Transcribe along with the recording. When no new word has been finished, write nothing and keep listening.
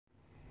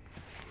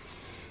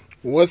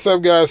What's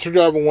up, guys?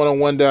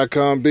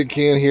 TruckDriver101.com. Big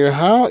Ken here.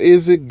 How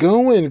is it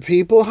going,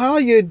 people? How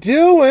you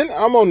doing?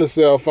 I'm on the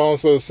cell phone,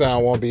 so the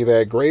sound won't be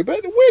that great,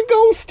 but we're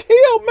going to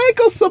still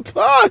make us a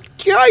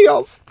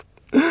podcast.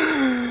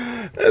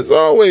 As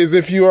always,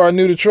 if you are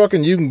new to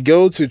trucking, you can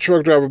go to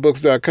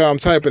truckdriverbooks.com,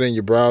 type it in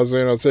your browser,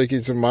 and it'll take you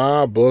to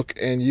my book,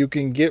 and you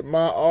can get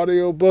my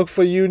audio book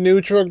for you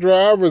new truck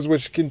drivers,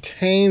 which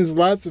contains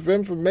lots of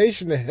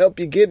information to help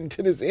you get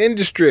into this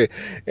industry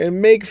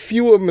and make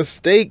fewer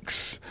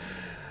mistakes.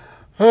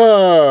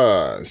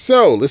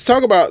 So let's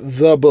talk about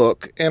the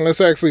book, and let's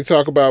actually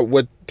talk about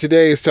what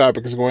today's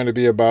topic is going to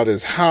be about,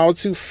 is how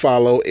to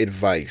follow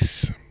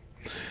advice.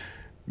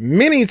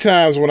 Many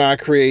times when I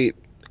create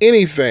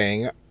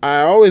anything,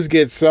 I always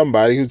get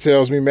somebody who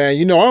tells me, man,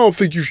 I don't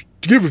think you should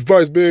give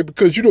advice, man,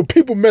 because,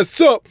 people mess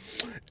up,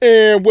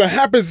 and what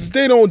happens is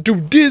they don't do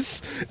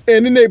this,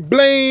 and then they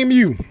blame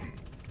you.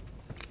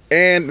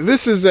 And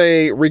this is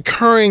a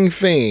recurring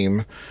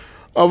theme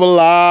of a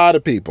lot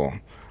of people.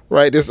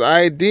 Right, this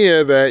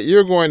idea that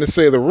you're going to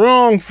say the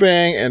wrong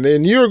thing and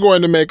then you're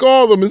going to make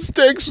all the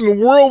mistakes in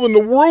the world and the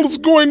world is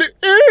going to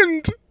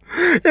end.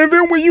 And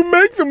then when you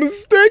make the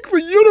mistake,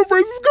 the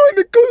universe is going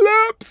to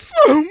collapse.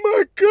 Oh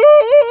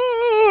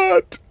my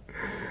God.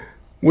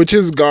 Which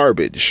is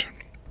garbage.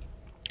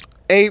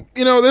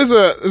 There's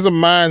a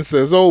mindset,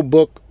 this old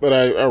book that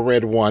I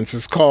read once.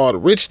 It's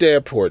called Rich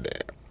Dad, Poor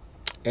Dad.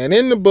 And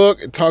in the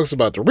book, it talks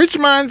about the rich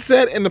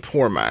mindset and the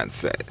poor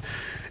mindset.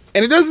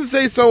 And it doesn't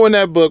say so in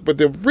that book, but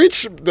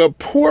the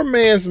poor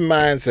man's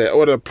mindset,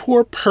 or the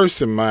poor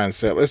person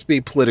mindset, let's be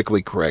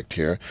politically correct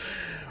here,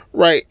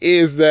 right,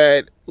 is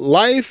that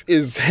life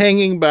is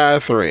hanging by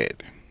a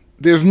thread.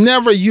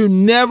 You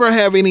never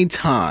have any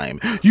time.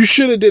 You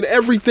should have did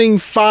everything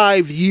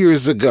 5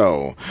 years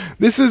ago.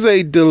 This is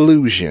a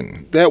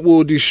delusion that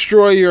will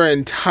destroy your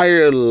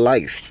entire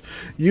life.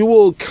 You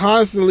will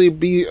constantly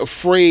be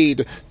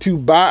afraid to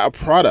buy a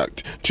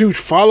product, to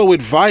follow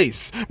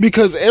advice,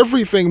 because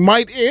everything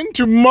might end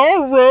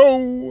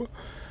tomorrow.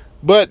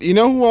 But you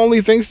know who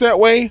only thinks that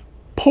way?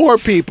 Poor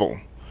people.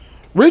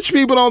 Rich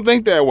people don't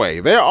think that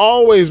way. They're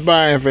always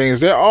buying things.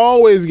 They're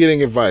always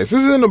getting advice.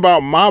 This isn't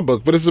about my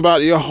book, but it's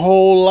about your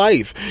whole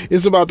life.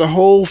 It's about the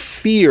whole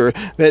fear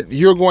that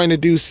you're going to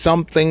do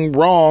something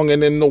wrong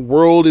and then the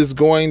world is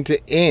going to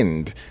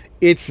end.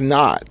 It's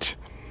not.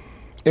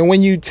 And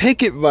when you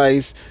take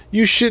advice,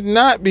 you should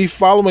not be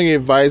following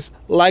advice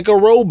like a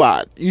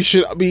robot. You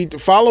should be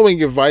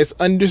following advice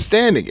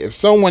understanding. If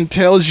someone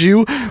tells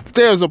you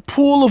there's a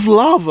pool of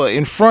lava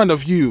in front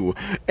of you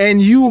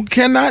and you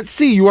cannot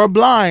see, you are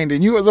blind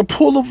and there's a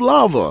pool of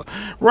lava,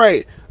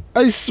 right?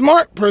 A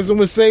smart person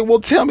would say,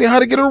 well, tell me how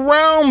to get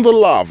around the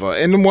lava.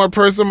 And the one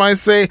person might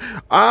say,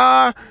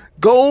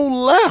 go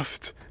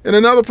left. And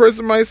another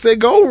person might say,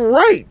 go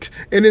right.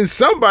 And then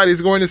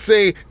somebody's going to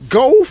say,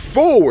 go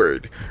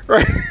forward.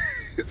 Right?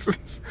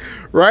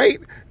 Right?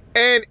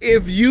 And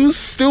if you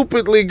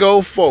stupidly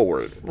go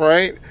forward,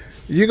 right,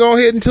 you're going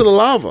to head into the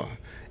lava.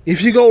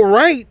 If you go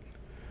right,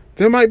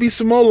 there might be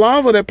some more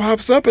lava that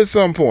pops up at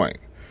some point.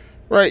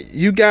 Right?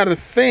 You got to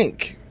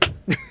think.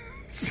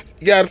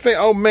 You got to think,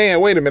 oh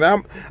man, wait a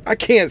minute. I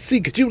can't see.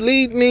 Could you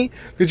lead me?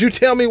 Could you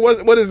tell me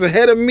what is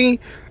ahead of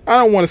me? I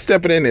don't want to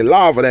step in any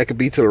lava that could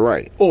be to the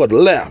right or the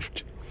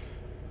left.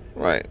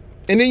 Right.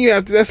 And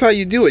then that's how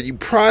you do it. You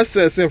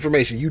process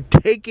information. You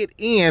take it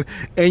in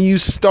and you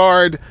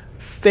start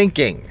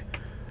thinking.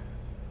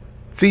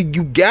 See,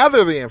 you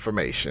gather the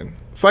information.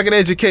 It's like an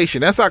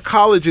education. That's how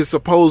college is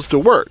supposed to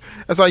work.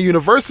 That's how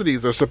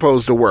universities are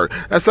supposed to work.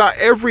 That's how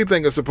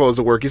everything is supposed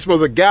to work. You're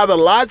supposed to gather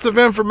lots of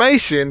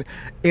information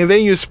and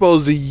then you're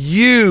supposed to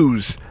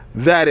use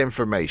that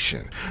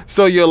information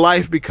so your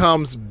life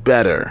becomes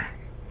better.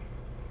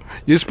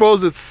 You're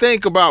supposed to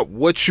think about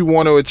what you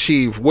want to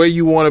achieve, where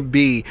you want to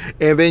be,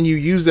 and then you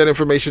use that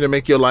information to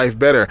make your life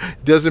better.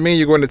 Doesn't mean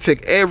you're going to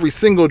take every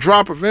single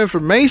drop of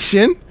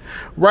information,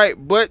 right?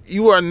 But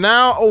you are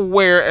now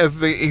aware, as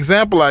the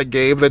example I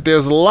gave, that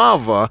there's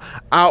lava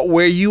out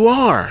where you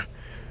are.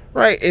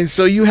 Right. And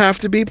so you have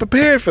to be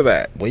prepared for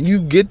that. When you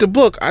get the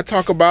book, I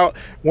talk about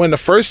one of the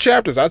first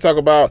chapters, I talk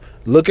about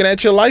looking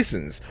at your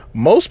license.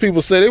 Most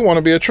people say they want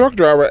to be a truck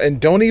driver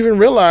and don't even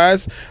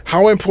realize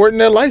how important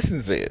their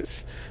license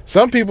is.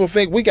 Some people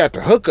think we got the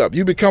hookup.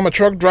 You become a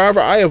truck driver.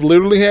 I have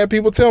literally had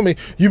people tell me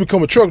you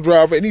become a truck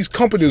driver and these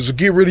companies will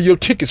get rid of your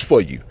tickets for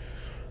you.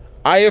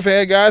 I have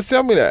had guys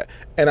tell me that.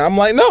 And I'm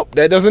like, nope,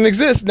 that doesn't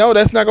exist. No,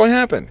 that's not going to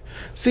happen.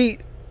 See,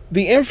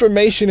 the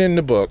information in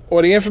the book,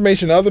 or the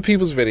information in other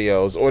people's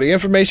videos, or the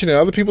information in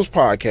other people's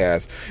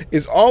podcasts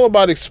is all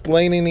about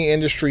explaining the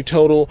industry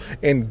total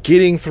and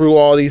getting through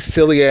all these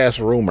silly ass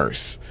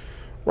rumors,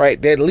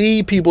 right, that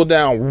lead people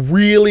down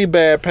really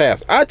bad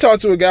paths. I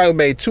talked to a guy who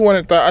made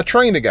 $200,000. I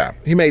trained a guy.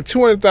 He made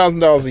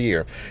 $200,000 a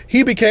year.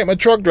 He became a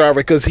truck driver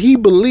because he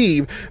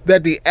believed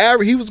that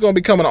he was going to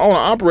become an owner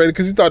operator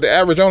because he thought the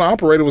average owner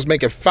operator was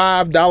making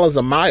 $5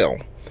 a mile.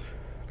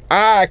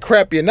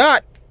 Crap you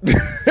not.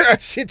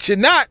 Shit you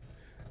not.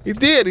 He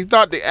did. He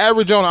thought the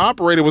average owner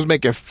operator was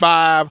making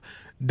 $5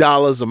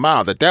 a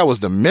mile, that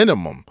was the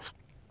minimum.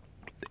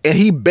 And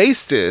he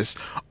based this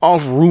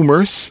off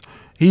rumors.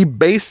 He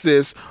based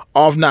this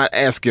off not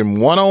asking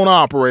one owner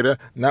operator,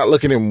 not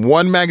looking in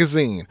one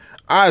magazine.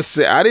 I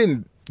said, I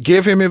didn't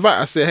give him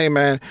advice. I said, hey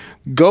man,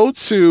 go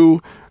to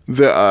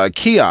the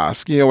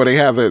kiosk, where they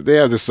have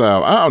this,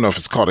 I don't know if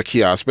it's called a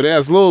kiosk, but it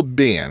has a little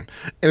bin,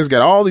 and it's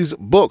got all these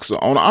books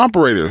on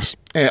operators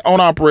and on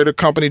operator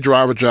company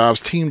driver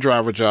jobs, team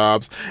driver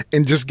jobs,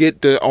 and just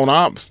get the on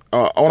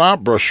op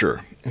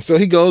brochure. And so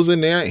he goes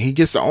in there and he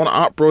gets the on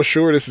op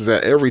brochure. This is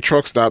at every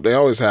truck stop. They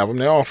always have them.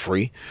 They're all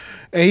free.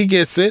 And he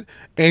gets it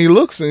and he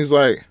looks and he's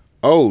like,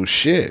 oh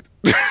shit.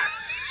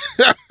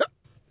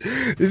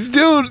 This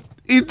dude,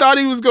 he thought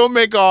he was going to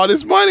make all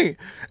this money.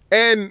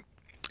 And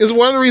it's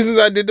one of the reasons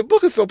I did the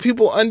book, is so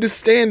people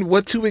understand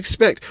what to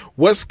expect,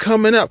 what's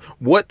coming up,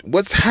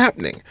 what's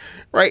happening,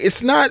 right?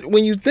 It's not,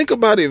 when you think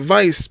about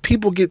advice,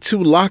 people get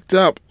too locked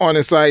up on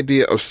this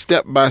idea of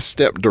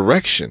step-by-step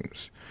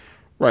directions,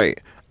 right?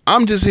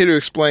 I'm just here to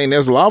explain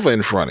there's lava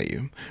in front of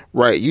you,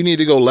 right? You need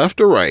to go left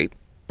or right.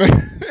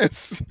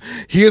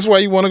 Here's why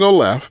you want to go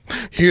left.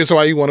 Here's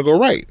why you want to go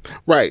right.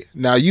 Right.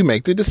 Now you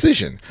make the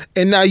decision.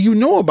 And now you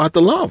know about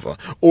the lava.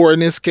 Or in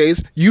this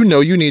case, you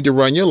need to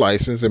run your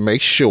license and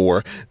make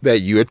sure that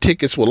your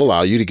tickets will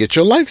allow you to get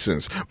your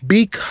license.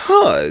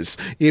 Because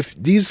if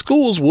these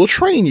schools will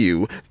train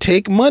you,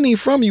 take money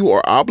from you,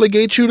 or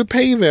obligate you to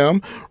pay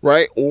them,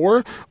 right?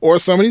 Or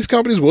some of these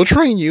companies will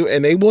train you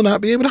and they will not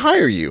be able to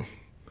hire you.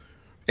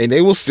 And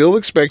they will still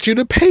expect you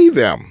to pay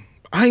them.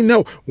 I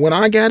know, when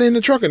I got in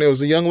the truck, and there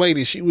was a young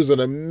lady, she was an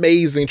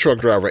amazing truck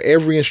driver.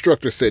 Every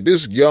instructor said,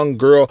 this young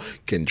girl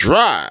can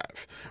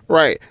drive,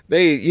 right?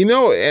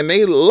 And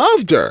they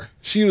loved her.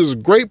 She was a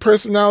great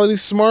personality,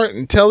 smart,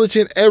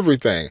 intelligent,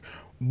 everything.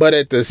 But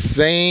at the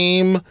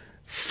same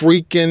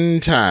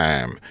freaking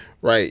time,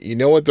 right? You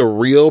know what the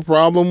real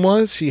problem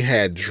was? She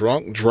had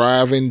drunk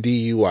driving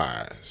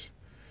DUIs.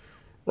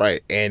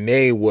 Right. And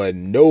they were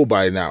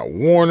nobody, not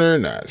Warner,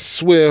 not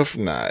Swift,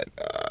 not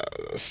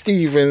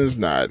Stevens,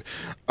 not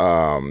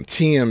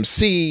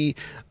TMC.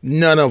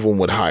 None of them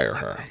would hire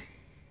her.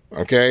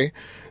 Okay.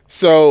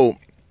 So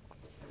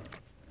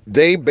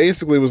they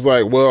basically was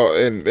like,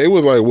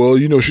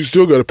 she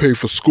still got to pay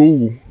for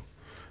school.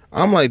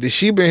 I'm like, did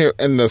she been here?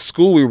 And the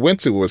school we went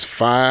to was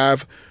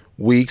 5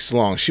 weeks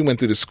long. She went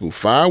through the school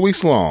 5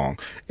 weeks long.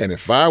 And in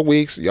 5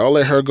 weeks, y'all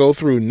let her go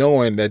through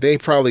knowing that they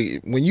probably,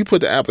 when you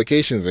put the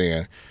applications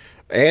in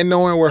and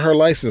knowing what her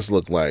license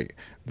looked like,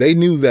 they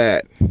knew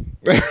that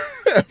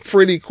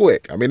pretty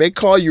quick. I mean, they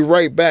call you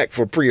right back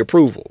for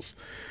pre-approvals.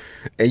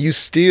 And you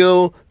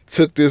still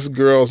took this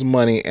girl's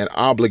money and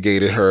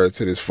obligated her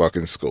to this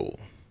fucking school.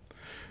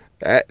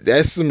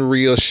 That's some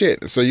real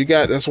shit. So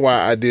that's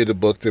why I did the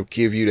book, to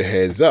give you the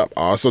heads up.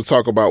 I also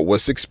talk about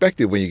what's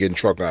expected when you get in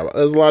truck driver.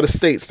 There's a lot of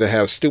states that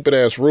have stupid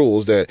ass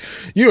rules that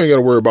you ain't got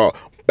to worry about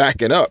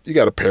backing up. You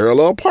got to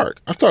parallel park.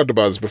 I've talked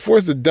about this before.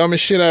 It's the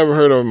dumbest shit I ever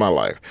heard of in my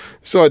life.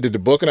 So I did the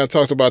book and I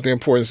talked about the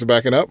importance of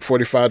backing up.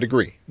 45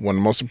 degree. One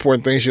of the most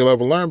important things you'll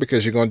ever learn,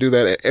 because you're going to do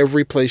that at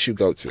every place you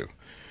go to.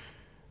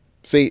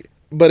 See,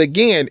 but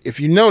again, if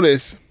you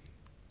notice,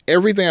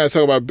 everything I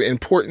talk about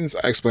importance,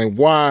 I explain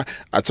why.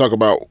 I talk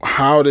about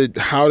how to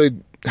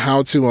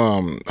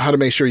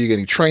make sure you're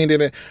getting trained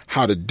in it,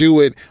 how to do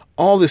it.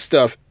 All this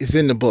stuff is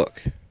in the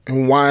book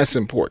and why it's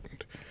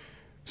important.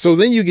 So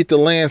then you get the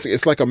landscape.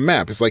 It's like a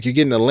map. It's like you're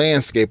getting the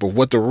landscape of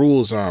what the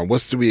rules are and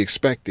what's to be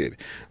expected.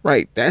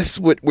 Right. That's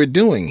what we're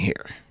doing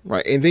here.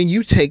 Right. And then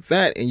you take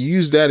that and you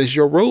use that as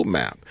your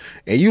roadmap.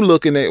 And you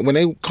looking at, when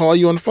they call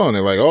you on the phone,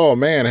 they're like, oh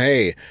man,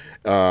 hey,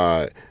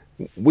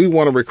 we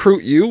want to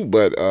recruit you,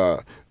 but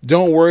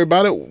don't worry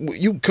about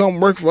it. You come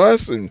work for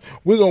us and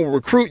we're going to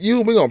recruit you.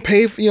 We're going to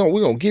pay for you.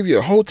 We're going to give you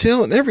a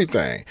hotel and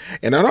everything.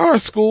 And at our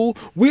school,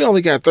 we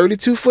only got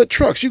 32-foot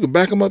trucks. You can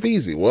back them up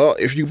easy. Well,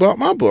 if you bought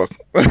my book,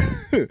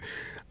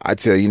 I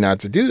tell you not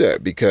to do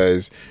that,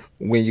 because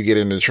when you get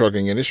in the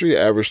trucking industry,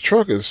 the average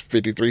truck is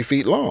 53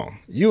 feet long.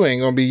 You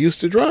ain't going to be used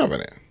to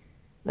driving it.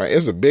 Right,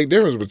 it's a big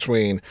difference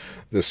between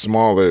the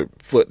smaller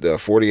the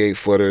 48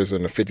 footers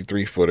and the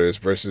 53 footers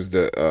versus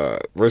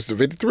the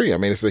 53. I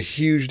mean, it's a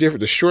huge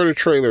difference. The shorter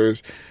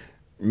trailers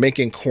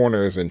making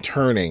corners and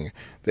turning,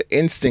 the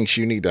instincts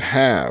you need to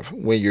have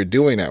when you're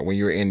doing that, when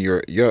you're in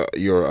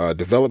your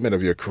development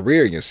of your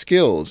career, your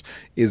skills,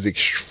 is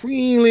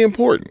extremely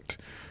important.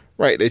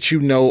 Right, that you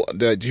know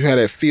that you had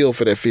that feel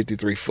for that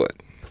 53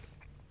 foot.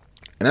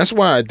 And that's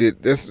why I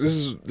did this.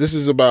 This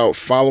is about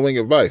following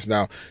advice.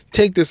 Now,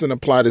 take this and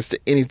apply this to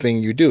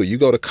anything you do. You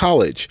go to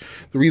college.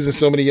 The reason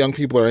so many young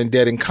people are in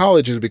debt in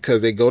college is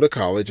because they go to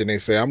college and they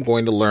say, I'm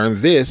going to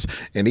learn this,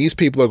 and these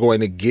people are going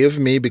to give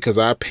me because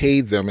I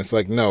paid them. It's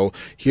like, no,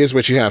 here's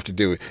what you have to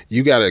do.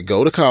 You got to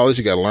go to college.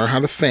 You got to learn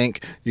how to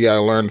think. You got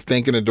to learn to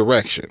think in a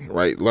direction,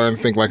 right? Learn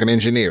to think like an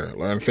engineer.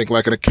 Learn to think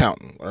like an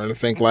accountant. Learn to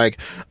think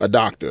like a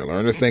doctor.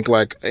 Learn to think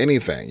like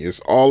anything. It's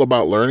all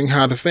about learning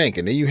how to think.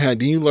 And then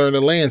you learn the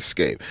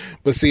landscape.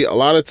 But see, a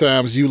lot of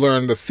times you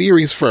learn the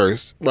theories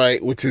first, right?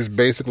 Which is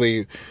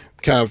basically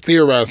kind of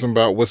theorizing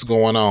about what's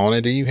going on.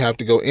 And then you have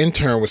to go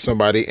intern with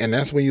somebody. And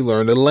that's when you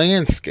learn the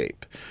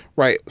landscape,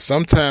 right?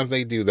 Sometimes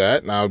they do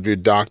that. Now, you're a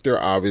doctor,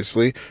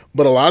 obviously,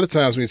 but a lot of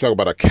times when you talk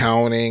about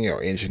accounting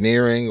or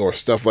engineering or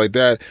stuff like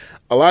that,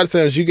 a lot of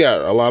times you got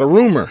a lot of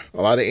rumor,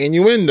 a lot of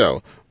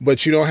innuendo,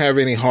 but you don't have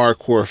any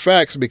hardcore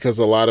facts because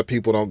a lot of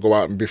people don't go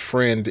out and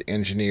befriend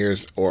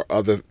engineers or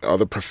other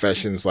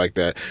professions like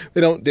that.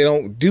 They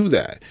don't do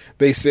that.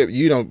 They said,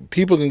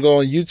 people can go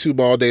on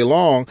YouTube all day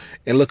long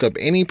and look up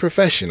any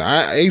profession.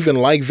 I even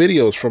like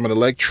videos from an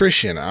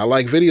electrician. I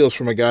like videos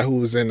from a guy who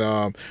was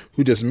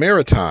who does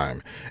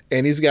maritime,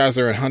 and these guys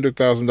are in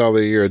 $100,000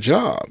 a year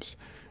jobs,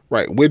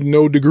 right, with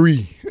no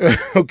degree.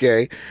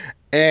 Okay,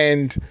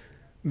 and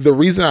the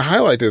reason I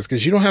highlight this is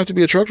because you don't have to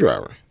be a truck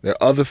driver. There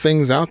are other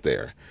things out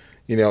there.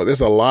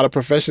 There's a lot of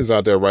professions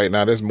out there right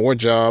now. There's more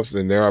jobs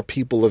than there are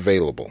people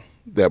available.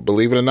 That,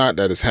 believe it or not,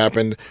 that has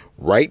happened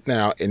right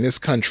now in this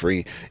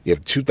country. You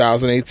have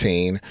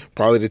 2018,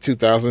 probably to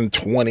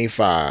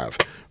 2025.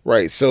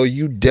 Right. So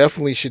you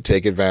definitely should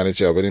take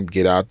advantage of it and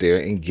get out there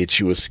and get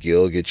you a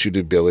skill, get you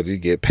the ability to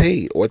get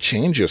paid, or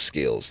change your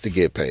skills to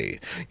get paid.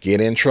 Get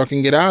in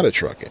trucking, get out of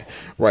trucking.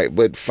 Right.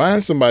 But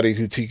find somebody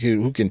who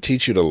can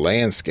teach you the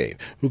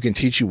landscape, who can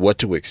teach you what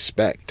to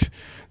expect,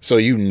 so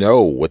you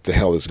know what the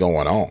hell is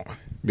going on.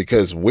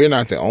 Because we're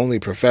not the only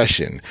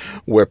profession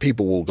where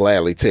people will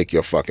gladly take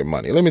your fucking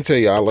money. Let me tell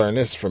you, I learned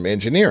this from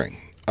engineering.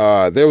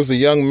 There was a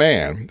young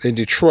man in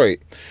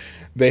Detroit.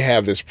 They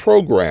have this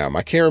program.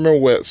 I can't remember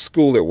what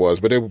school it was,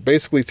 but they were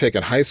basically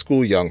taking high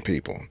school young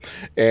people.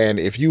 And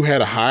if you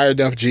had a high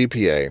enough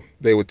GPA,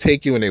 they would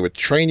take you and they would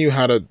train you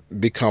how to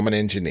become an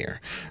engineer.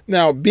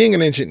 Now, being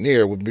an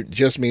engineer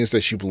just means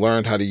that you've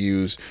learned how to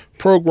use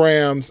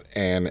programs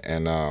and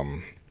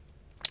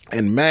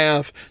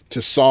math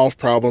to solve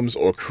problems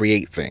or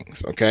create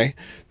things. Okay.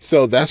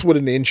 So that's what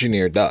an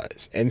engineer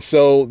does. And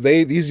so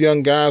these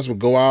young guys would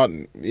go out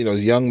and,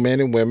 young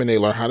men and women, they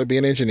learn how to be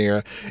an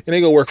engineer and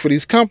they go work for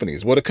these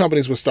companies. Well, the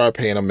companies would start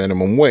paying a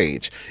minimum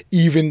wage,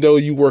 even though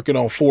you're working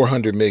on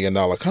 $400 million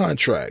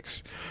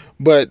contracts.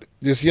 But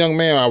this young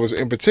man I was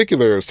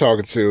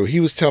talking to, he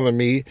was telling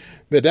me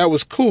that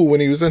was cool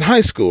when he was in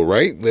high school,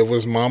 right? Live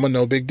with his mama,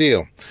 no big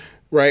deal.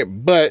 Right.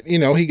 But,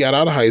 he got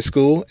out of high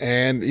school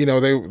and,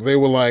 they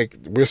were like,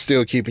 we're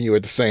still keeping you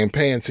at the same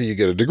pay until you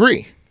get a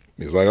degree.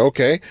 He's like,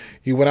 okay.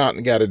 He went out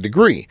and got a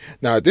degree.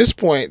 Now, at this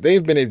point,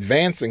 they've been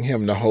advancing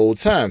him the whole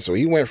time. So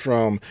he went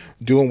from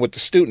doing what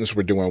the students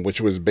were doing, which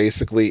was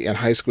basically in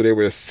high school, they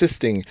were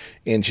assisting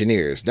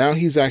engineers. Now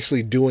he's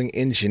actually doing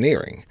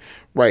engineering.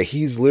 Right.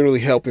 He's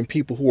literally helping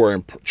people who are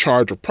in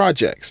charge of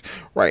projects.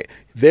 Right.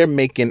 They're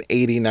making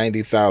 $80,000,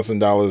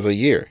 $90,000 a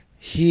year.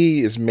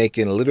 He is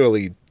making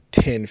literally I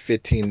think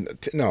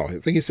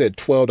he said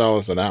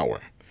 $12 an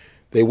hour.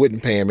 They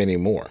wouldn't pay him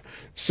anymore.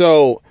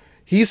 So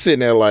he's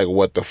sitting there like,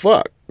 what the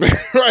fuck?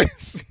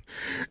 Right.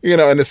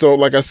 And so,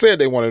 like I said,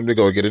 they wanted him to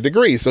go get a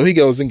degree. So he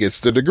goes and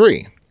gets the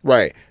degree.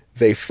 Right.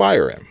 They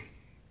fire him.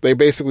 They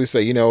basically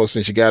say,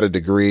 since you got a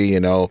degree,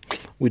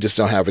 we just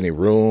don't have any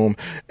room.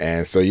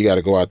 And so you got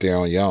to go out there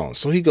on your own.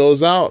 So he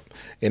goes out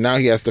and now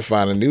he has to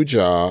find a new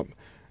job.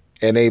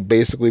 And they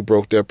basically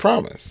broke their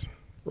promise.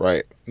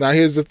 Right. Now,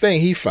 here's the thing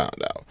he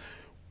found out.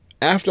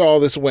 After all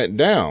this went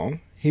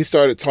down, he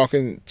started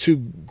talking to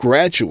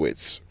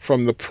graduates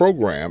from the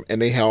program,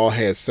 and they all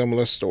had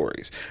similar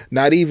stories.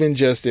 Not even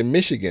just in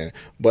Michigan,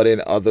 but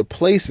in other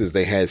places,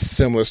 they had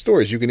similar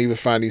stories. You can even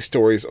find these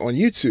stories on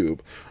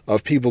YouTube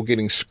of people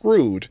getting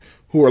screwed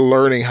who are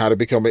learning how to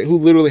who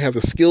literally have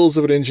the skills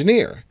of an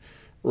engineer,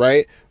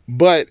 right?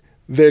 But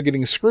they're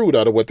getting screwed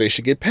out of what they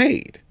should get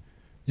paid.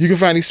 You can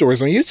find these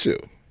stories on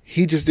YouTube.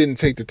 He just didn't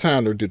take the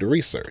time to do the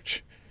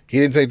research. He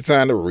didn't take the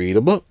time to read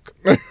a book,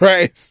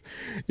 right?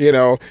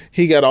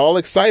 He got all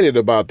excited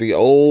about the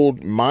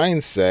old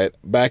mindset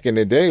back in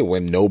the day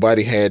when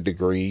nobody had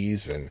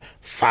degrees and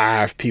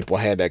 5 people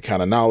had that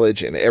kind of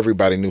knowledge and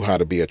everybody knew how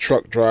to be a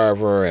truck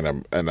driver and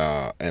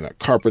a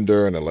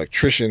carpenter and an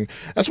electrician.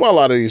 That's why a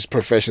lot of these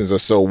professions are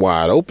so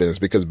wide open, is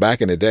because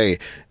back in the day,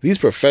 these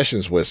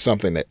professions were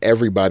something that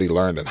everybody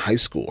learned in high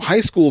school.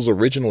 High school's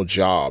original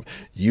job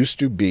used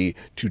to be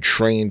to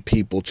train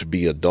people to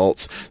be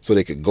adults so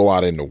they could go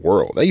out in the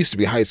world. That used to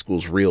be high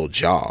school's real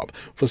job.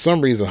 For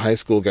some reason, high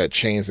school got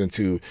changed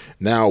into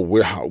now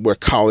we're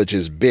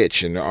college's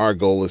bitch, and our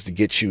goal is to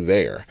get you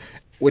there,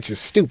 which is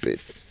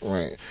stupid,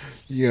 right?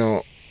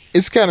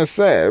 It's kind of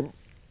sad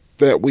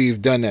that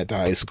we've done that to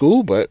high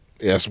school, but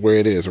that's where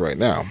it is right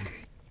now.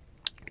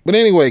 But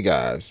anyway,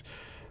 guys,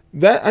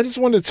 that I just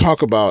wanted to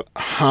talk about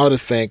how to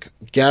think,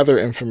 gather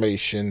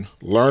information,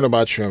 learn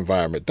about your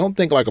environment. Don't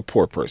think like a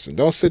poor person.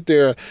 Don't sit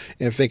there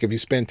and think if you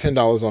spend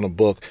 $10 on a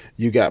book,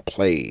 you got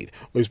played.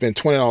 Or you spend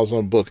 $20 on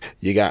a book,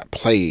 you got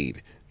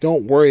played.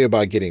 Don't worry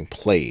about getting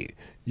played.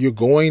 You're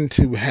going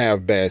to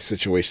have bad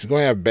situations. You're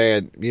going to have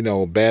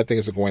bad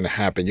things are going to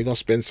happen. You're going to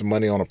spend some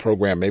money on a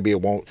program. Maybe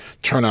it won't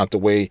turn out the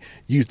way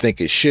you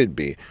think it should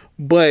be.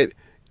 But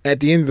at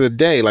the end of the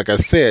day, like I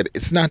said,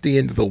 it's not the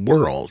end of the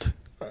world.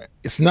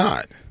 It's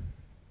not.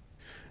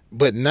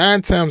 But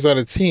 9 times out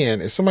of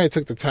 10, if somebody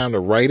took the time to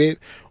write it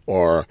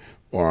or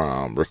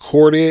or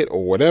record it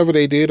or whatever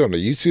they did on the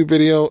YouTube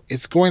video,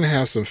 it's going to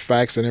have some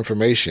facts and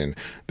information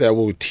that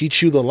will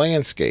teach you the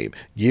landscape,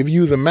 give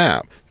you the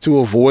map to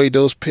avoid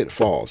those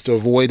pitfalls, to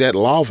avoid that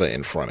lava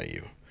in front of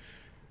you.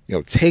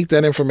 Take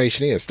that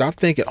information in. Stop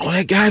thinking, oh,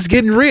 that guy's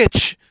getting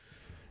rich.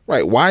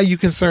 Right. Why are you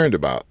concerned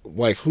about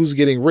who's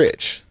getting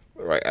rich?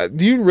 Right.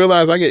 Do you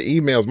realize I get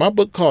emails? My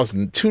book costs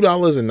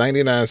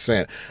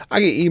 $2.99. I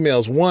get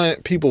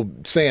emails, people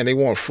saying they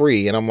want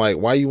free. And I'm like,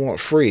 why you want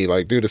free?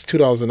 Like, dude, it's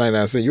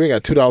 $2.99. You ain't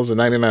got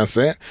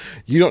 $2.99.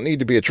 You don't need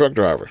to be a truck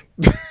driver.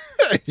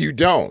 You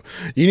don't.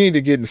 You need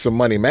to get in some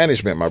money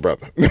management, my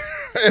brother.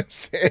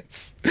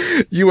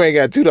 You ain't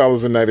got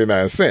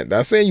 $2.99.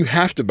 Not saying you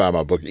have to buy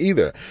my book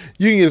either.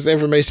 You can get this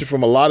information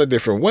from a lot of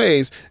different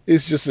ways.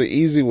 It's just an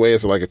easy way.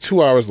 It's like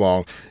 2 hours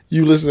long.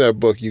 You listen to that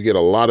book, you get a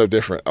lot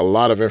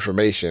of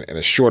information in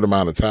a short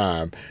amount of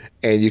time,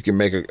 and you can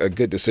make a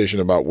good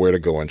decision about where to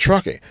go in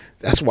trucking.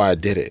 That's why I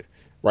did it.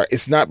 Right.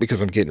 It's not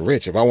because I'm getting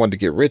rich. If I wanted to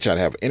get rich, I'd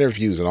have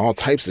interviews and all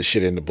types of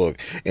shit in the book,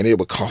 and it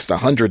would cost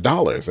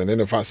 $100. And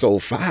then if I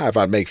sold 5,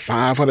 I'd make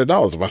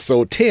 $500. If I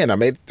sold 10, I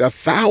made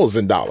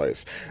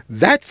 $1,000.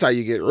 That's how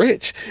you get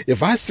rich.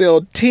 If I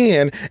sell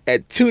 10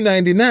 at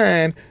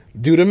 $2.99,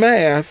 do the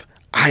math,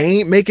 I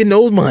ain't making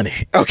no money.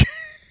 Okay.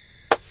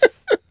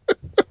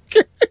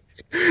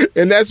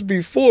 And that's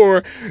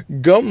before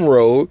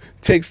Gumroad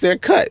takes their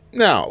cut.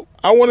 Now,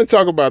 I want to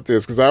talk about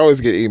this because I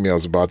always get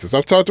emails about this.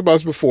 I've talked about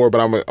this before,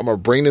 but I'm going to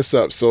bring this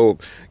up so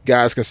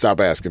guys can stop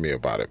asking me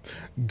about it.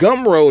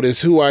 Gumroad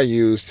is who I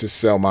use to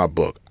sell my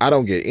book. I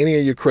don't get any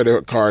of your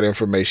credit card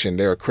information.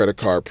 They're a credit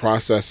card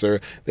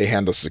processor. They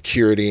handle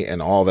security and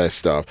all that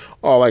stuff.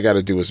 All I got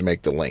to do is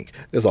make the link.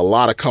 There's a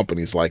lot of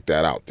companies like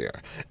that out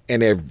there,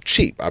 and they're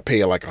cheap. I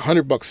pay like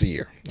 $100 a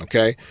year.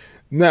 Okay.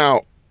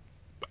 Now,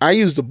 I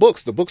use the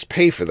books. The books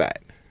pay for that.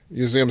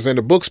 You see what I'm saying?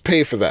 The books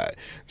pay for that.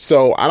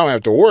 So I don't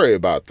have to worry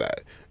about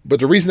that. But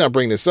the reason I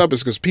bring this up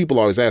is because people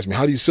always ask me,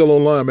 how do you sell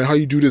online, man? How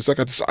you do this? I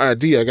got this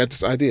idea.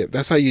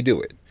 That's how you do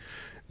it.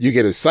 You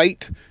get a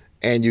site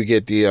and you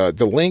get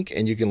the link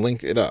and you can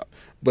link it up.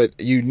 But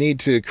you need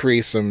to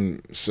create some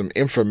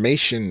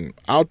information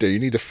out there. You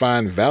need to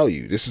find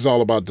value. This is all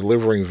about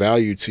delivering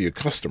value to your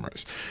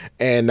customers.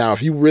 And now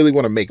if you really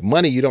want to make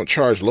money, you don't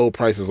charge low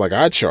prices like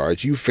I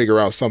charge. You figure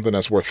out something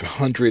that's worth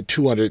 $100,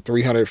 $200,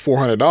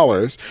 $300,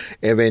 $400,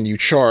 and then you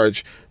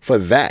charge for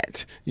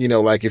that.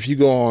 Like if you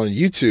go on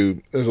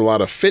YouTube, there's a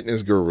lot of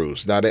fitness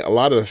gurus. Now, a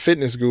lot of the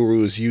fitness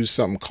gurus use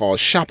something called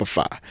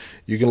Shopify.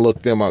 You can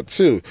look them up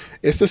too.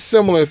 It's a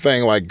similar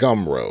thing like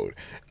Gumroad.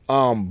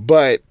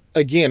 But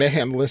again, they're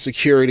handling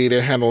security,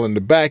 they're handling the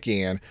back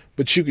end,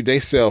 but they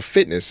sell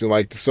fitness,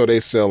 and so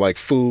they sell like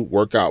food,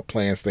 workout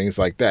plans, things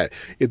like that.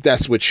 If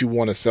that's what you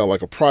want to sell,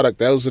 like a product,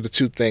 those are the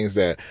two things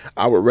that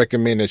I would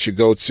recommend that you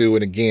go to.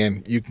 And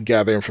again, you can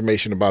gather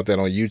information about that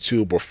on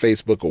YouTube or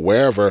Facebook or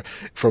wherever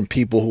from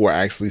people who are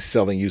actually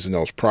selling using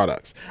those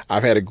products.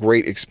 I've had a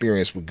great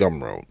experience with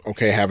Gumroad.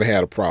 Okay, haven't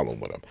had a problem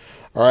with them.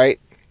 All right.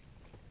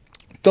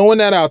 Throwing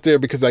that out there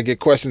because I get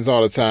questions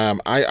all the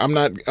time. I'm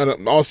not,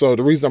 also,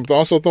 the reason I'm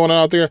also throwing it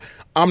out there,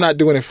 I'm not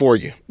doing it for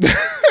you.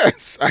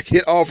 I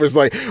get offers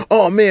like,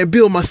 oh man,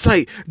 build my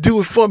site,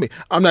 do it for me.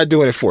 I'm not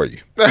doing it for you.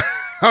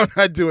 I'm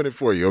not doing it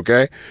for you,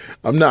 okay?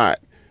 I'm not.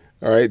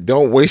 All right?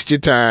 Don't waste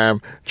your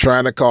time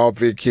trying to call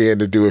Big Ken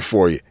to do it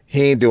for you.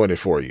 He ain't doing it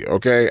for you,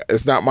 okay?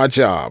 It's not my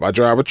job. I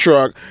drive a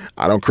truck.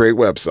 I don't create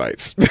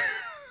websites.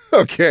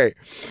 Okay.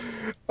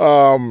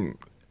 On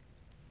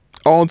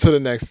to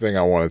the next thing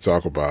I want to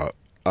talk about.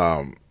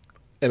 And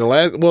the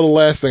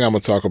last thing I'm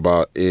going to talk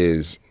about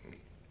is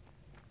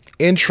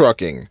in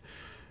trucking,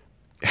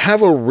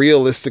 have a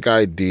realistic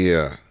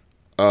idea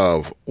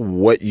of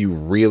what you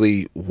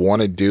really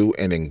want to do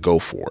and then go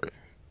for it.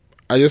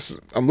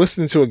 I'm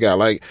listening to a guy,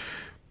 like,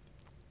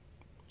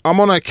 I'm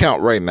on an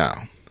account right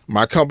now.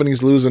 My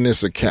company's losing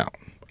this account.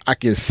 I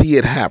can see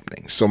it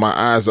happening. So my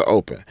eyes are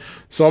open.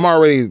 So I'm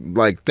already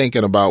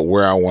thinking about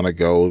where I want to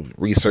go,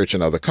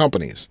 researching other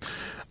companies.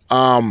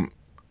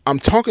 I'm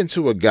talking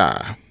to a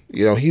guy,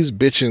 he's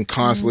bitching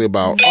constantly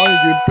about, I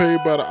ain't getting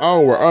paid by the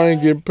hour. I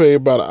ain't getting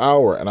paid by the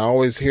hour. And I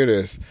always hear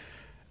this.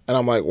 And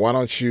I'm like, why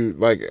don't you,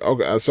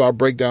 okay. So I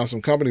break down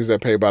some companies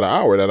that pay by the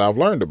hour that I've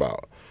learned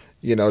about,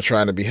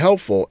 trying to be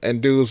helpful.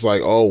 And dude's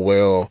like, oh,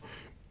 well,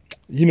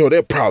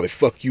 they'll probably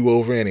fuck you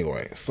over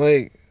anyway. It's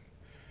like,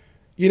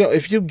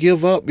 if you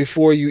give up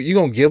before you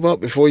going to give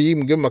up before you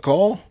even give them a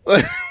call?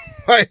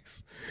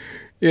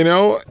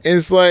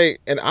 It's like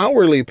an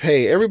hourly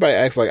pay. Everybody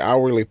acts like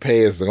hourly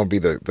pay is going to be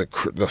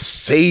the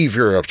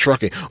savior of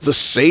trucking. The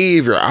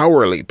savior,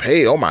 hourly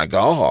pay. Oh my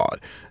God.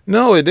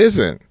 No, it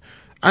isn't.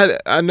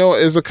 I know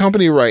there's a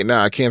company right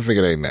now. I can't think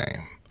of their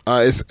name.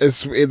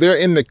 They're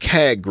in the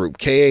CAG group,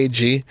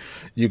 KAG.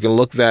 You can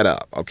look that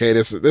up. Okay.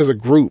 There's a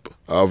group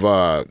of,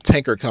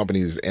 tanker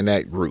companies in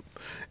that group,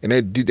 and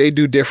they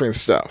do different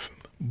stuff.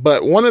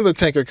 But one of the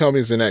tanker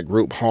companies in that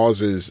group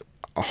hauls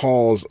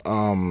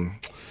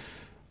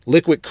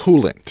liquid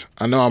coolant.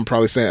 I know I'm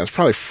probably saying it's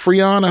probably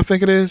Freon, I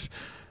think it is.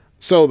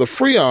 So the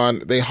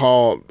Freon, they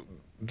haul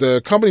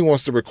the company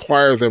wants to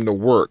require them to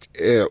work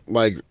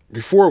like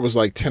before it was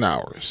like 10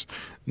 hours.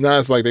 Now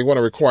it's like they want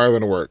to require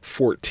them to work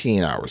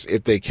 14 hours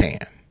if they can,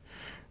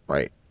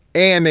 right?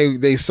 And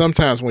they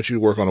sometimes want you to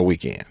work on a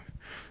weekend.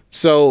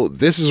 So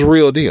this is a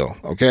real deal,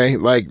 okay?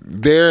 Like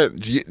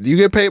you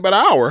get paid by the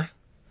hour,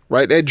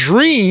 right? That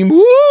dream,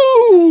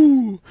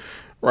 woo,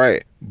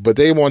 right? But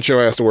they want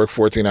your ass to work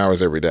 14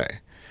 hours every day.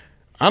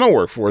 I don't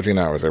work 14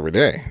 hours every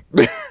day.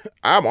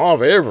 I'm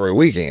off every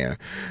weekend.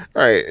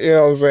 Right. You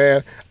know what I'm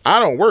saying? I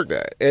don't work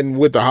that. And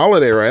with the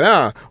holiday right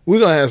now, we're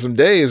going to have some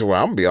days where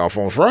I'm going to be off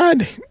on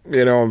Friday.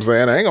 You know what I'm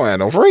saying? I ain't going to have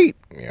no freight,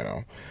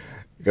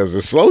 because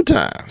it's slow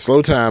time.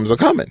 Slow times are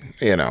coming,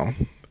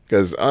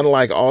 Because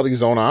unlike all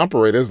these owner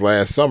operators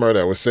last summer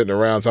that was sitting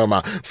around talking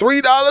about $3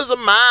 a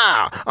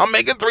mile, I'm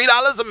making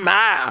 $3 a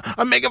mile,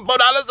 I'm making $4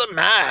 a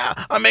mile,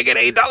 I'm making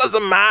 $8 a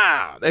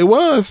mile. They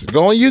was.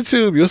 Go on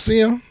YouTube, you'll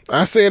see them.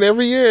 I say it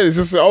every year. It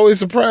just always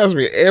surprises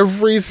me.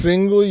 Every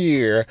single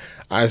year,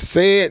 I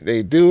say it,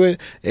 they do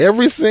it.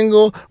 Every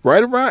single,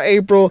 right around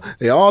April,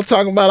 they all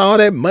talking about all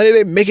that money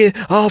they making.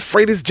 Oh,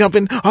 freight is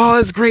jumping. Oh,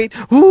 it's great.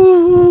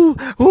 Ooh,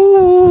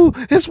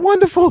 it's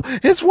wonderful.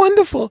 It's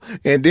wonderful.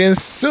 And then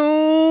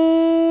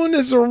soon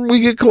as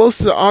we get close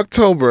to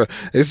October,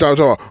 they start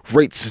talking about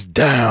rates is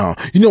down.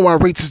 You know why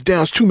rates is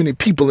down? It's too many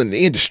people in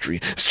the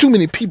industry. It's too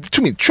many people,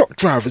 too many truck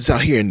drivers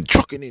out here in the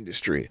trucking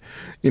industry.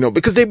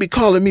 Because they be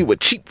calling me with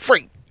cheap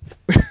freight.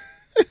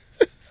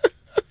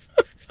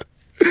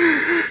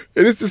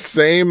 It is the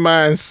same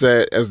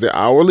mindset as the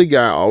hourly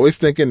guy, always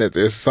thinking that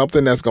there's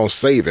something that's going to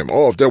save him.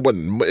 Oh, if there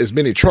wasn't as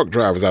many truck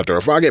drivers out there,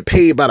 if I get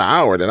paid by the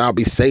hour, then I'll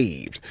be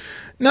saved.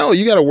 No,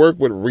 you got to work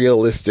with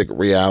realistic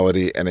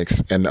reality and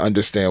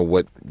understand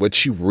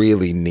what you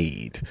really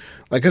need.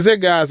 Like, because there are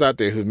guys out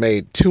there who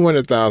made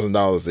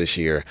 $200,000 this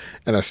year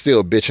and are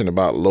still bitching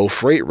about low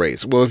freight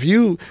rates. Well, if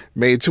you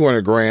made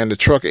 $200,000, the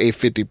truck ate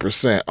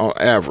 50% on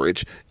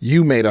average,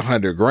 you made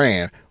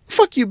 $100,000.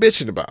 Fuck you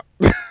bitching about?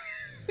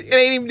 It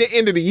ain't even the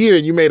end of the year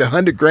and you made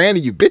 $100,000 and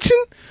you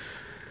bitching?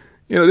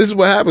 This is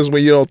what happens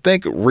when you don't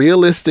think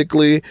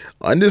realistically,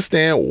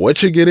 understand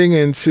what you're getting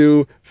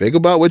into, think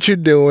about what you're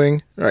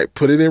doing, right?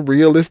 Put it in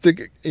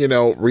realistic,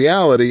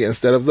 reality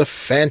instead of the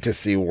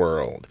fantasy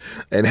world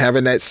and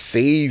having that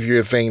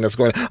savior thing that's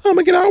going, I'm going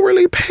to get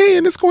hourly pay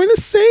and it's going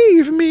to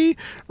save me,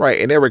 right?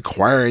 And they're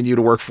requiring you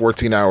to work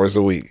 14 hours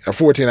a week or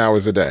 14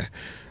 hours a day,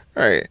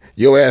 right?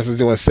 Your ass is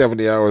doing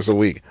 70 hours a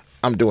week.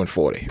 I'm doing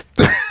 40.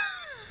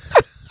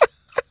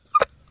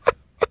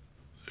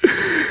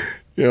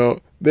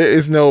 There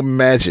is no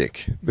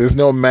magic. There's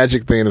no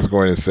magic thing that's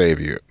going to save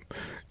you.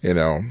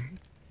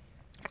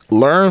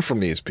 Learn from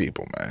these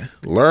people, man.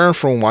 Learn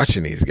from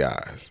watching these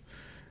guys.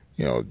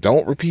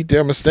 Don't repeat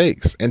their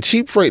mistakes. And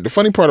cheap freight, the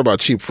funny part about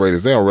cheap freight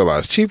is they don't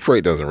realize cheap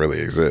freight doesn't really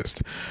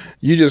exist.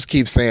 You just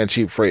keep saying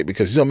cheap freight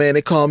because, man,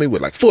 they call me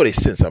with like 40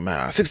 cents a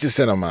mile, 60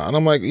 cents a mile. And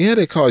I'm like, yeah,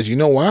 they call you. You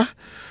know why?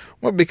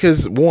 Well,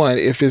 because one,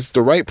 if it's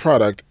the right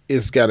product,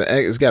 it's got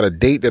a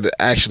date that it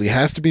actually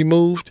has to be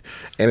moved,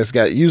 and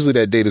usually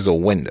that date is a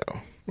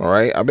window. All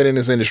right. I've been in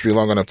this industry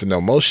long enough to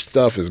know most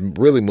stuff is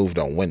really moved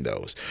on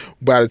windows.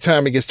 By the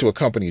time it gets to a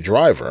company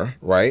driver,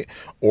 right,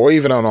 or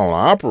even on an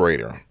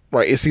operator,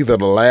 right, it's either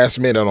the last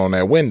minute on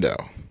that window.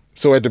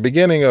 So at the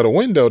beginning of the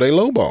window, they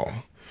lowball.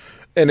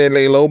 And then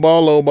they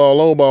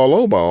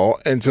lowball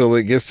until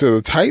it gets to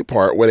the tight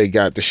part where they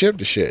got to ship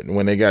the shit. And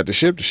when they got to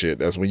ship the shit,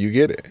 that's when you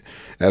get it.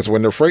 That's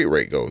when the freight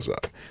rate goes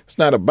up. It's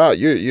not about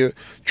your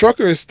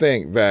truckers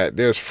think that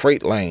there's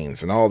freight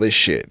lanes and all this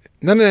shit.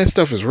 None of that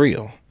stuff is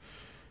real.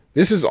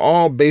 This is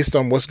all based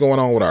on what's going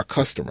on with our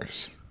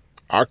customers.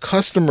 Our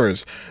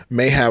customers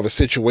may have a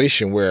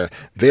situation where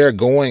they're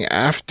going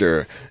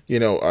after,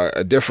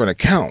 a different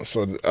account.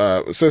 So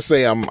let's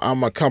say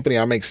I'm a company,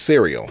 I make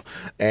cereal,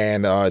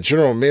 and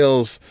General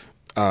Mills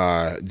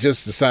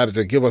just decided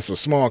to give us a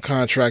small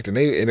contract, and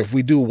if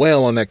we do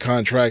well on that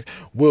contract,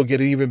 we'll get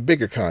an even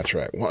bigger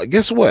contract. Well,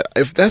 guess what?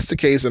 If that's the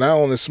case, and I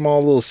own this small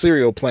little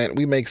cereal plant,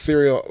 we make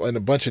cereal in a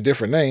bunch of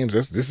different names.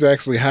 This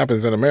actually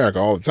happens in America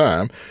all the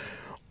time.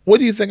 What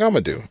do you think I'm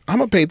going to do? I'm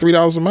going to pay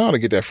 $3 a mile to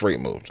get that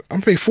freight moved. I'm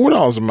going to pay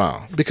 $4 a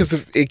mile because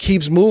if it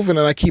keeps moving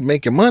and I keep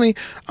making money,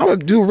 I'm going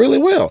to do really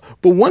well.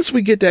 But once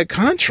we get that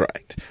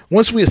contract,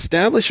 once we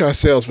establish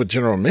ourselves with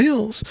General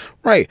Mills,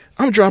 right,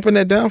 I'm dropping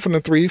that down from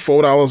the $3,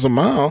 $4 a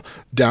mile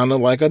down to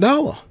like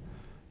 $1,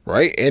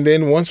 right? And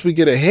then once we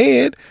get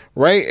ahead,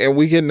 right, and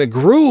we get in the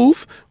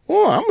groove,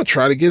 well, I'm going to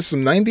try to get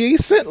some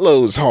 98-cent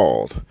loads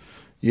hauled,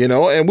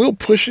 and we'll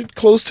push it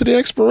close to the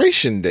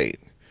expiration date.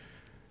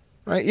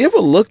 Right? You ever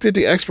looked at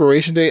the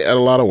expiration date at a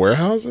lot of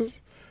warehouses?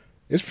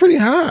 It's pretty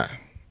high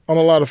on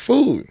a lot of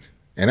food.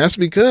 And that's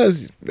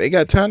because they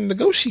got time to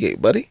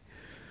negotiate, buddy.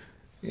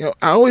 I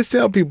always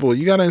tell people,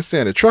 you got to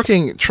understand that truck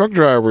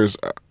drivers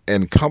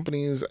and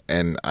companies,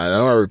 and I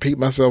know I repeat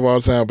myself all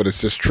the time, but it's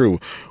just true.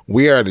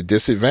 We are at a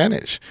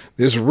disadvantage.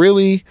 There's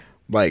really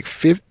maybe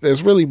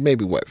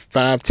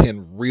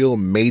 5-10 real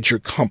major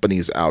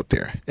companies out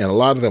there. And a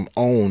lot of them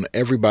own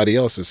everybody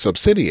else's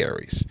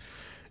subsidiaries.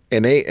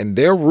 And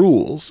their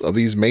rules of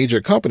these major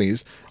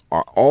companies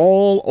are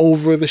all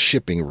over the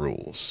shipping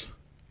rules.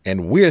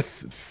 And with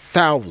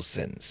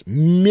thousands,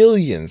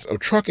 millions of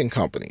trucking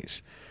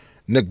companies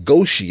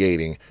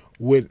negotiating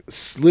with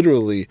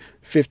literally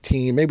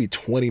 15, maybe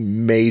 20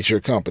 major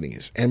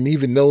companies. And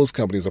even those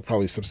companies are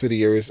probably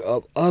subsidiaries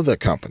of other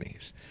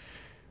companies.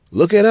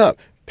 Look it up.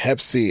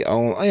 Pepsi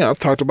owns, I've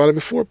talked about it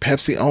before.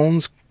 Pepsi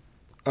owns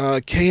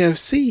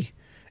KFC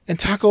and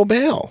Taco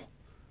Bell.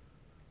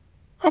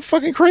 How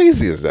fucking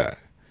crazy is that?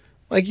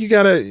 Like, you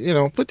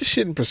gotta, put the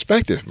shit in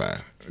perspective,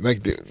 man.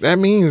 Like, that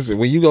means that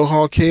when you go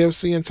haul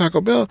KFC and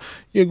Taco Bell,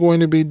 you're going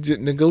to be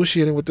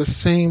negotiating with the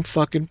same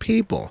fucking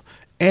people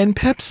and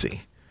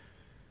Pepsi.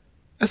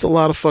 That's a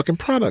lot of fucking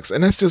products.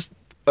 And that's just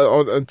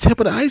a tip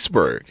of the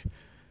iceberg.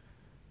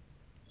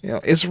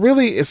 It's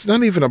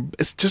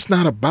just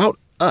not about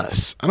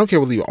us. I don't care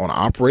whether you're an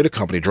operator,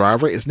 company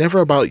driver. It's never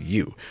about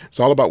you. It's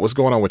all about what's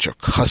going on with your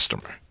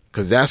customer,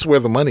 because that's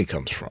where the money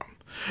comes from.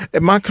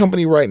 At my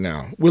company right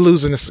now, we're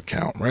losing this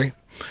account, right?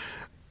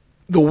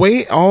 The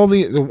way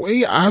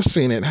I've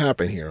seen it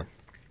happen here,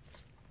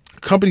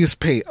 companies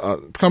take a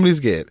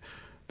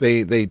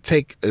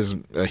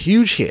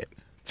huge hit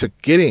to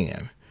get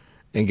in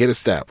and get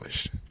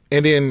established.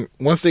 And then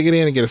once they get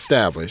in and get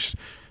established,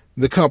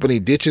 the company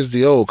ditches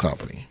the old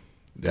company.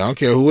 They don't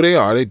care who they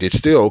are. They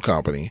ditch the old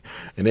company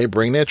and they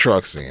bring their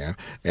trucks in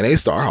and they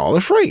start hauling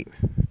freight,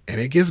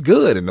 and it gets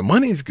good and the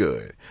money's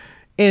good.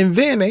 And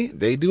then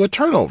they do a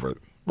turnover,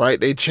 right?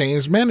 They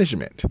change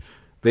management.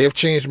 They have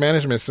changed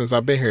management since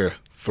I've been here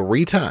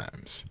 3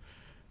 times.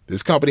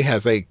 This company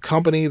has a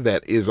company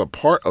that is a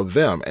part of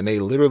them, and they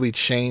literally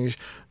change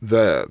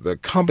the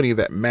company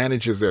that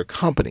manages their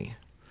company.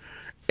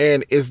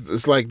 And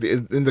it's like,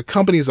 and the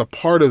company is a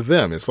part of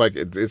them. It's like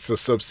it's a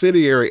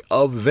subsidiary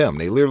of them.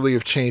 They literally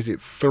have changed it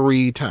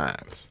 3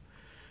 times.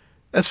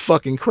 That's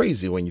fucking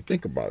crazy when you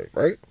think about it,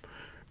 right?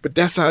 But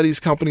that's how these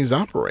companies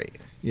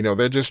operate.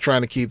 They're just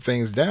trying to keep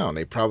things down.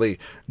 They probably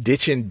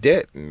ditching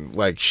debt and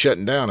like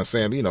shutting down and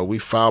saying, we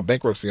filed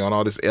bankruptcy on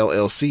all this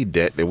LLC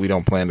debt that we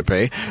don't plan to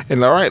pay.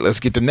 And all right, let's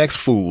get the next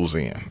fools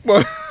in.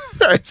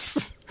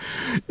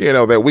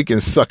 That we can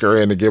sucker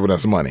into giving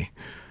us money.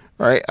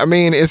 Right? I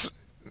mean,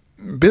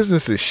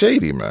 business is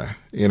shady, man.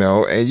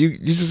 And you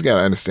just got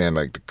to understand,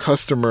 like, the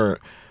customer,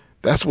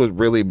 that's what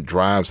really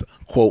drives,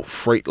 quote,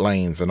 freight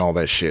lanes and all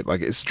that shit. Like,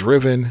 it's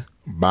driven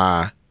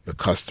by the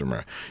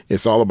customer.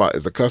 It's all about,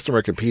 is the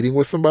customer competing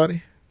with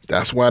somebody?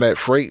 That's why that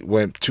freight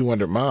went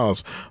 200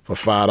 miles for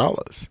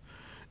 $5.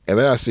 And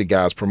then I see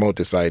guys promote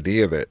this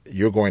idea that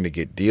you're going to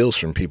get deals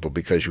from people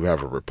because you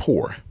have a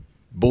rapport.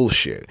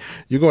 Bullshit.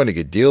 You're going to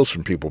get deals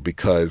from people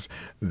because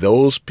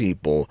those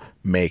people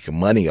make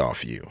money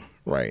off you,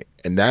 right?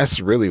 And that's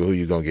really who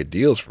you're going to get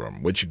deals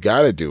from. What you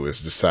got to do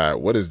is decide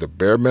what is the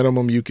bare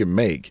minimum you can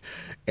make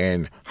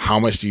and how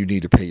much do you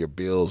need to pay your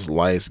bills,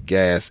 lights,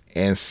 gas,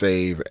 and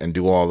save and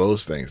do all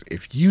those things.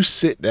 If you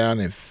sit down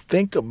and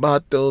think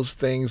about those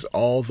things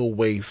all the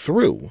way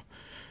through,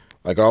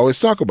 like I always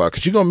talk about,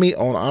 because you're going to meet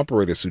owner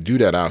operators who do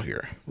that out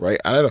here, right?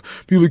 I don't know.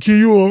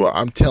 People like,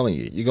 I'm telling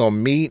you, you're going to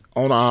meet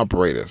owner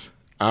operators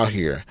out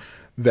here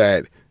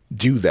that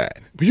do that.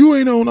 But you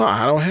ain't owner.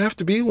 I don't have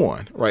to be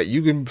one, right?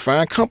 You can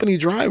find company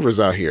drivers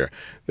out here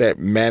that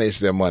manage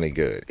their money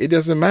good. It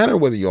doesn't matter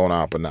whether you own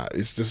op or not.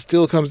 It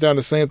still comes down to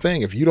the same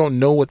thing. If you don't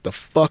know what the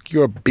fuck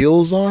your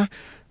bills are,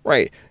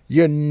 right,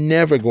 you're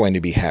never going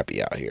to be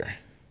happy out here.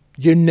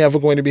 You're never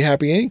going to be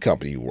happy in any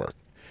company you work.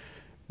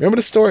 Remember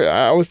the story?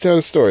 I always tell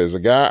the story. There's a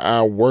guy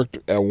I worked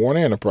at Warner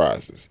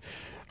Enterprises.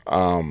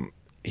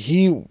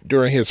 He,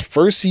 during his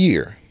first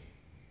year,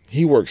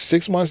 he worked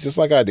 6 months just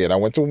like I did. I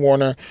went to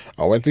Warner.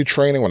 I went through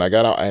training. When I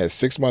got out, I had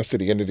 6 months to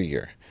the end of the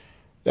year.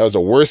 That was the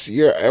worst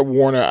year at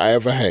Warner I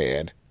ever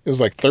had. It was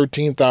like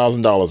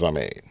 $13,000 I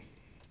made.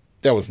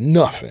 That was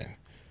nothing.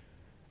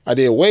 I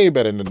did way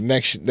better in the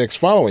next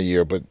following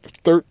year, but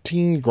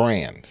 13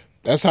 grand.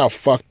 That's how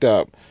fucked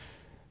up,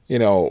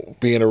 being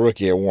a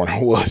rookie at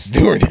Warner was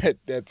during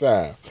that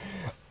time.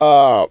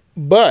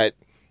 But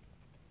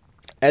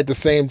at the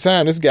same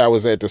time, this guy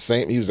was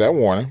he was at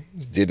Warner,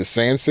 did the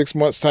same 6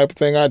 months type of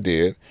thing I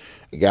did,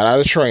 got out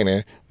of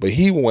training, but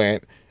he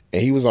went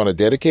and he was on a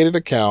dedicated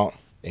account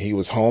and he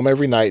was home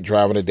every night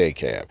driving a day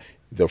cab.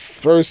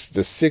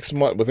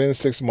 Within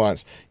 6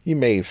 months, he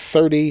made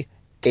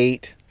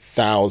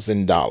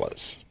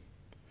 $38,000.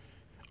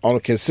 On a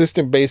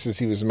consistent basis,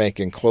 he was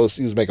making like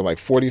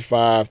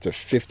 $45,000 to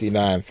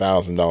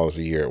 $59,000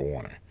 a year at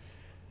Warner.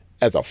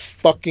 As a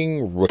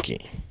fucking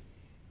rookie.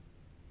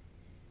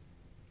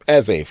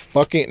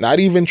 Not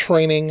even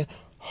training,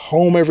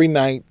 home every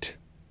night,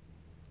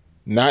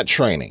 not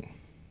training,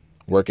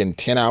 working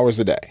 10 hours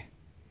a day.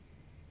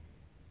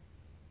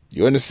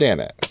 You understand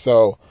that?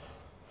 So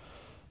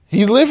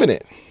he's living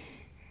it.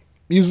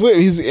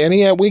 And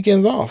he had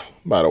weekends off,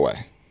 by the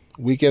way.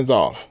 Weekends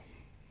off.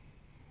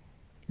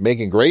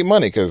 Making great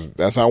money, because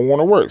that's how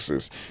Warner works.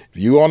 Is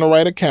if you're on the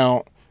right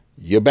account,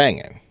 you're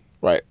banging,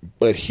 right?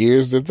 But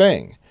here's the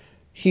thing.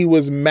 He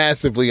was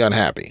massively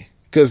unhappy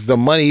because the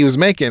money he was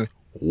making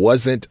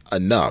wasn't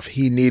enough.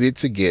 He needed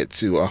to get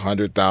to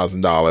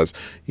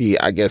 $100,000.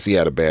 I guess he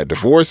had a bad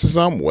divorce or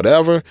something,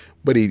 whatever,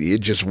 but it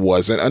just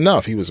wasn't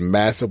enough. He was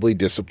massively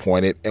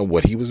disappointed in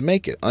what he was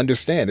making.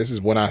 Understand, this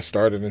is when I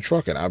started in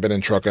trucking. I've been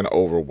in trucking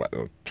over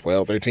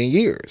 12, 13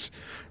 years,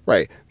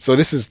 right? So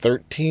this is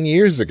 13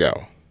 years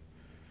ago.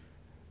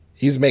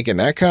 He's making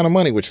that kind of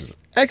money, which is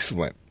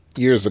excellent,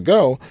 years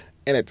ago.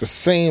 And at the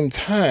same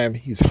time,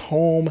 he's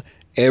home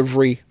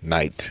every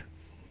night.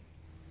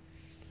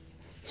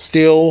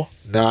 Still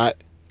not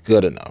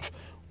good enough.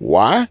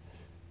 Why?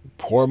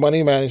 Poor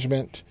money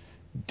management.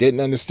 Didn't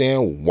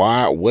understand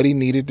what he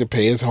needed to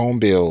pay his home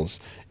bills,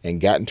 and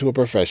got into a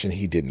profession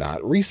he did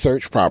not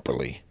research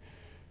properly.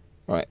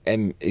 All right,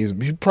 and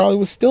he probably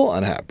was still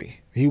unhappy.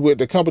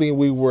 The company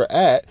we were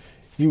at,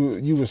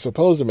 you were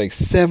supposed to make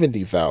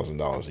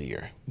 $70,000 a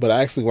year. But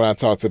actually, when I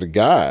talked to the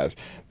guys,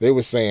 they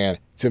were saying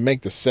to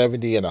make the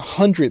 70 and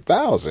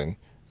 100,000,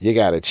 you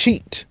got to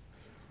cheat,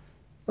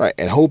 right?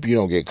 And hope you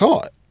don't get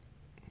caught.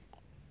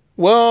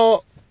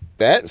 Well,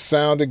 that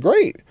sounded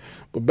great.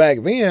 But back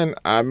then,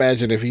 I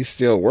imagine if he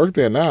still worked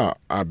there now,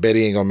 I bet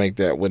he ain't going to make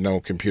that with no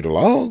computer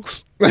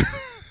logs.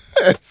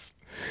 But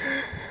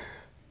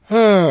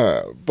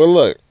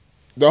look,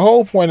 the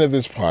whole point of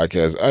this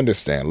podcast,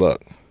 understand,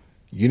 look,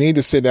 you need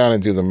to sit down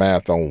and do the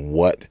math on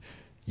what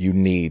you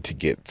need to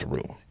get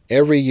through.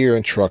 Every year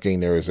in trucking,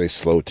 there is a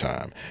slow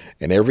time.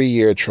 And every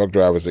year, truck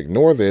drivers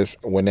ignore this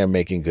when they're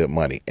making good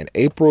money. In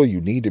April, you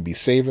need to be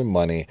saving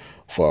money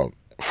for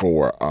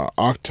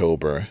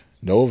October,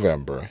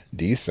 November,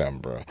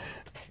 December,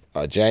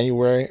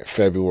 January,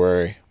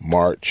 February,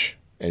 March,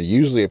 and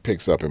usually it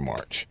picks up in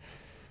March.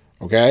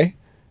 Okay?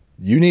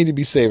 You need to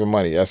be saving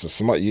money.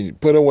 You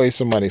put away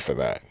some money for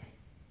that.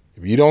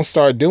 If you don't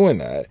start doing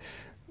that,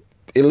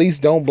 at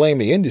least don't blame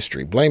the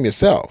industry. Blame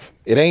yourself.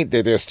 It ain't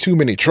that there's too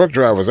many truck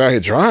drivers out here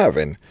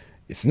driving.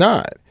 It's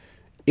not.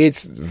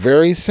 It's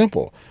very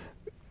simple.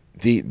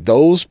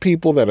 Those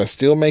people that are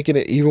still making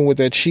it, even with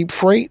that cheap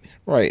freight,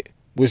 right?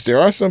 Which there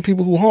are some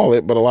people who haul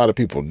it, but a lot of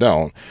people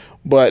don't.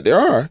 But there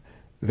are.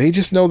 They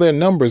just know their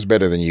numbers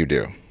better than you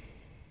do.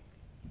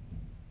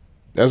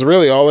 That's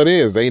really all it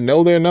is. They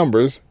know their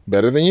numbers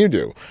better than you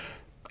do.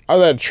 I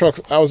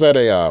was at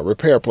a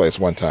repair place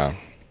one time,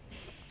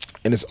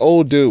 and this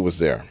old dude was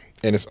there.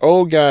 And this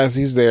old guy,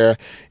 he's there,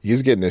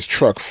 he's getting his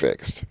truck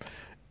fixed.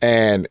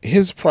 And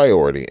his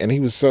priority, and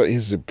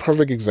he's a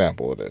perfect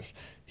example of this.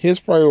 His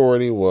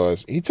priority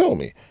was, he told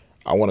me,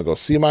 I want to go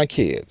see my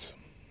kids.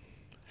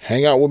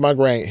 Hang out with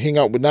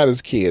not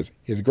his kids,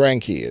 his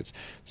grandkids.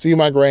 See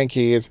my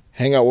grandkids,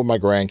 hang out with my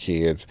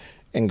grandkids,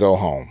 and go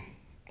home.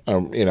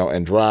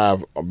 And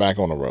drive back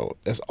on the road.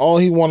 That's all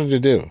he wanted to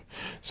do.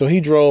 So he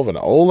drove an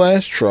old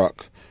ass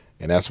truck,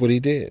 and that's what he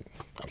did.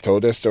 I've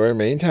told that story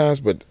many times,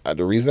 but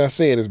the reason I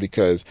say it is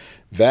because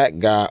that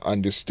guy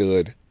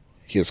understood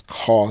his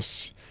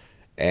costs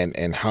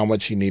and how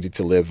much he needed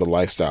to live the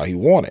lifestyle he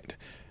wanted.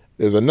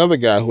 There's another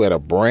guy who had a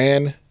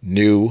brand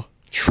new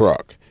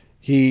truck.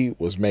 He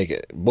was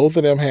making, both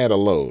of them had a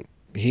load.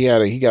 He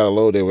got a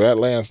load. They were at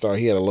Landstar.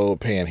 He had a load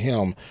paying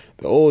him.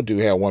 The old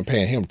dude had one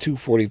paying him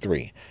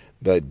 $243.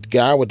 The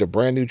guy with the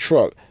brand new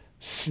truck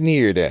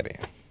sneered at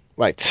him.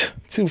 Like,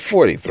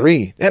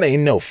 $243? That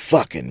ain't no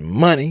fucking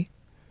money.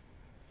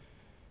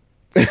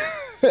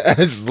 I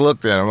just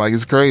looked at him like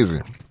it's crazy.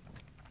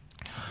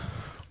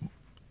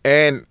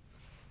 And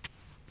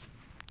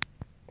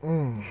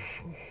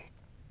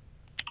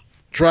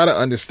try to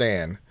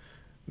understand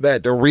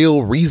that the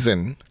real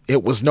reason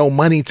it was no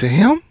money to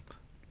him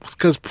was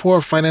because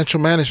poor financial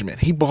management.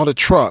 He bought a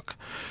truck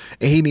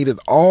and he needed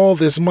all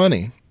this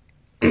money,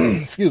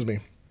 excuse me,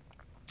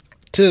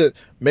 to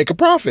make a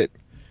profit.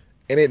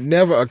 And it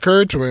never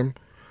occurred to him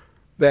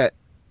that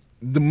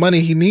the money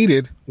he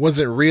needed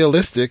wasn't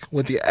realistic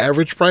with the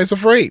average price of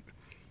freight.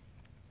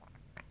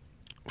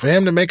 For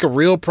him to make a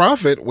real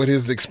profit with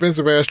his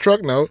expensive ass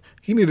truck note,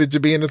 he needed to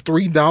be in the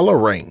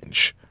 $3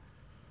 range.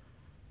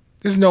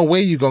 There's no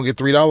way you're going to get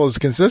 $3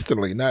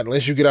 consistently, not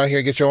unless you get out here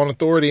and get your own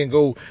authority and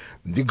go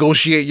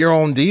negotiate your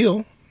own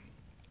deal.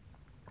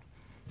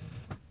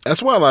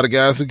 That's why a lot of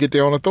guys who get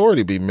their own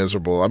authority be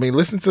miserable. I mean,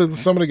 listen to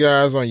some of the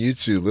guys on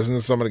YouTube, listen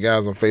to some of the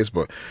guys on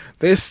Facebook.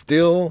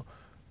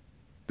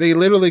 They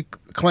literally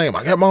claim,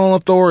 I got my own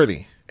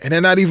authority, and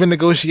they're not even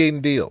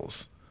negotiating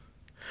deals.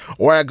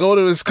 Or I go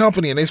to this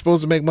company and they're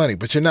supposed to make money,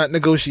 but you're not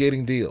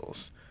negotiating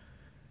deals.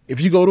 If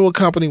you go to a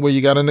company where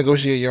you got to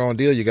negotiate your own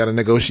deal, you got to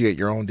negotiate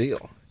your own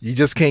deal. You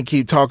just can't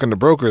keep talking to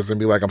brokers and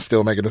be like, I'm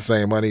still making the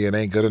same money. It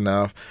ain't good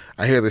enough.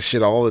 I hear this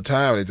shit all the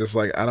time. And it's just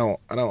like, I don't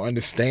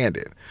understand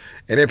it.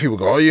 And then people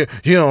go, oh, you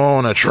don't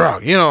own a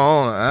truck. I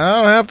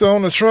don't have to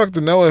own a truck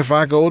to know if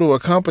I go to a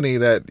company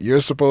that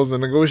you're supposed to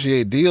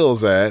negotiate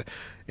deals at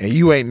and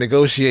you ain't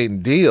negotiating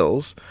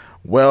deals,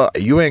 well,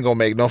 you ain't going to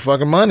make no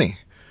fucking money.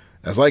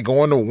 That's like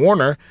going to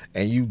Warner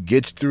and you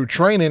get through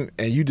training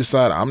and you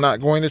decide, I'm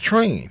not going to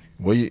train.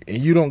 Well,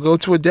 you don't go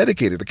to a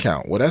dedicated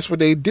account. Well, that's what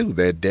they do.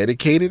 They're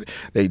dedicated.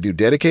 They do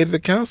dedicated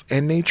accounts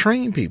and they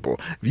train people.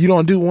 If you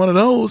don't do one of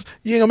those,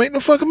 you ain't gonna make no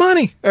fucking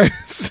money.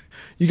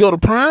 You go to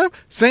Prime,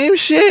 same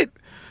shit.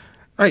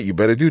 right? You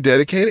better do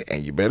dedicated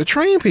and you better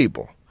train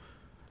people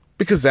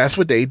because that's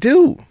what they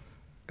do.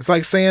 It's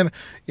like saying,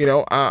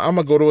 I'm going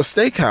to go to a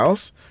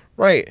steakhouse,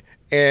 right?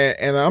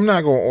 And I'm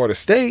not going to order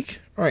steak,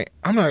 right?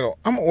 I'm going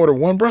to order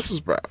one Brussels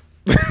sprout.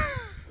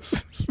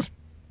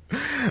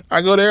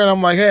 I go there and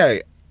I'm like,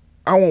 hey,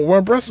 I want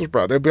one Brussels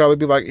sprout. They'll probably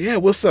be like, yeah,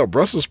 we'll sell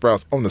Brussels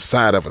sprouts on the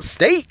side of a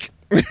steak,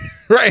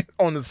 right?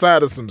 On the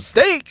side of some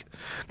steak,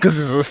 because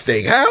it's a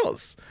steak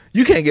house.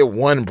 You can't get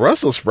one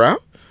Brussels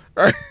sprout,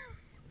 right?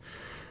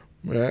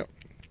 Yeah.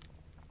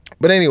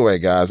 But anyway,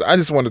 guys, I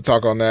just wanted to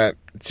talk on that.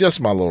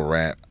 Just my little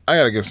rant. I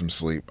got to get some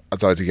sleep. I'll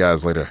talk to you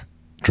guys later.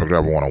 Truck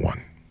Driver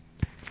 101.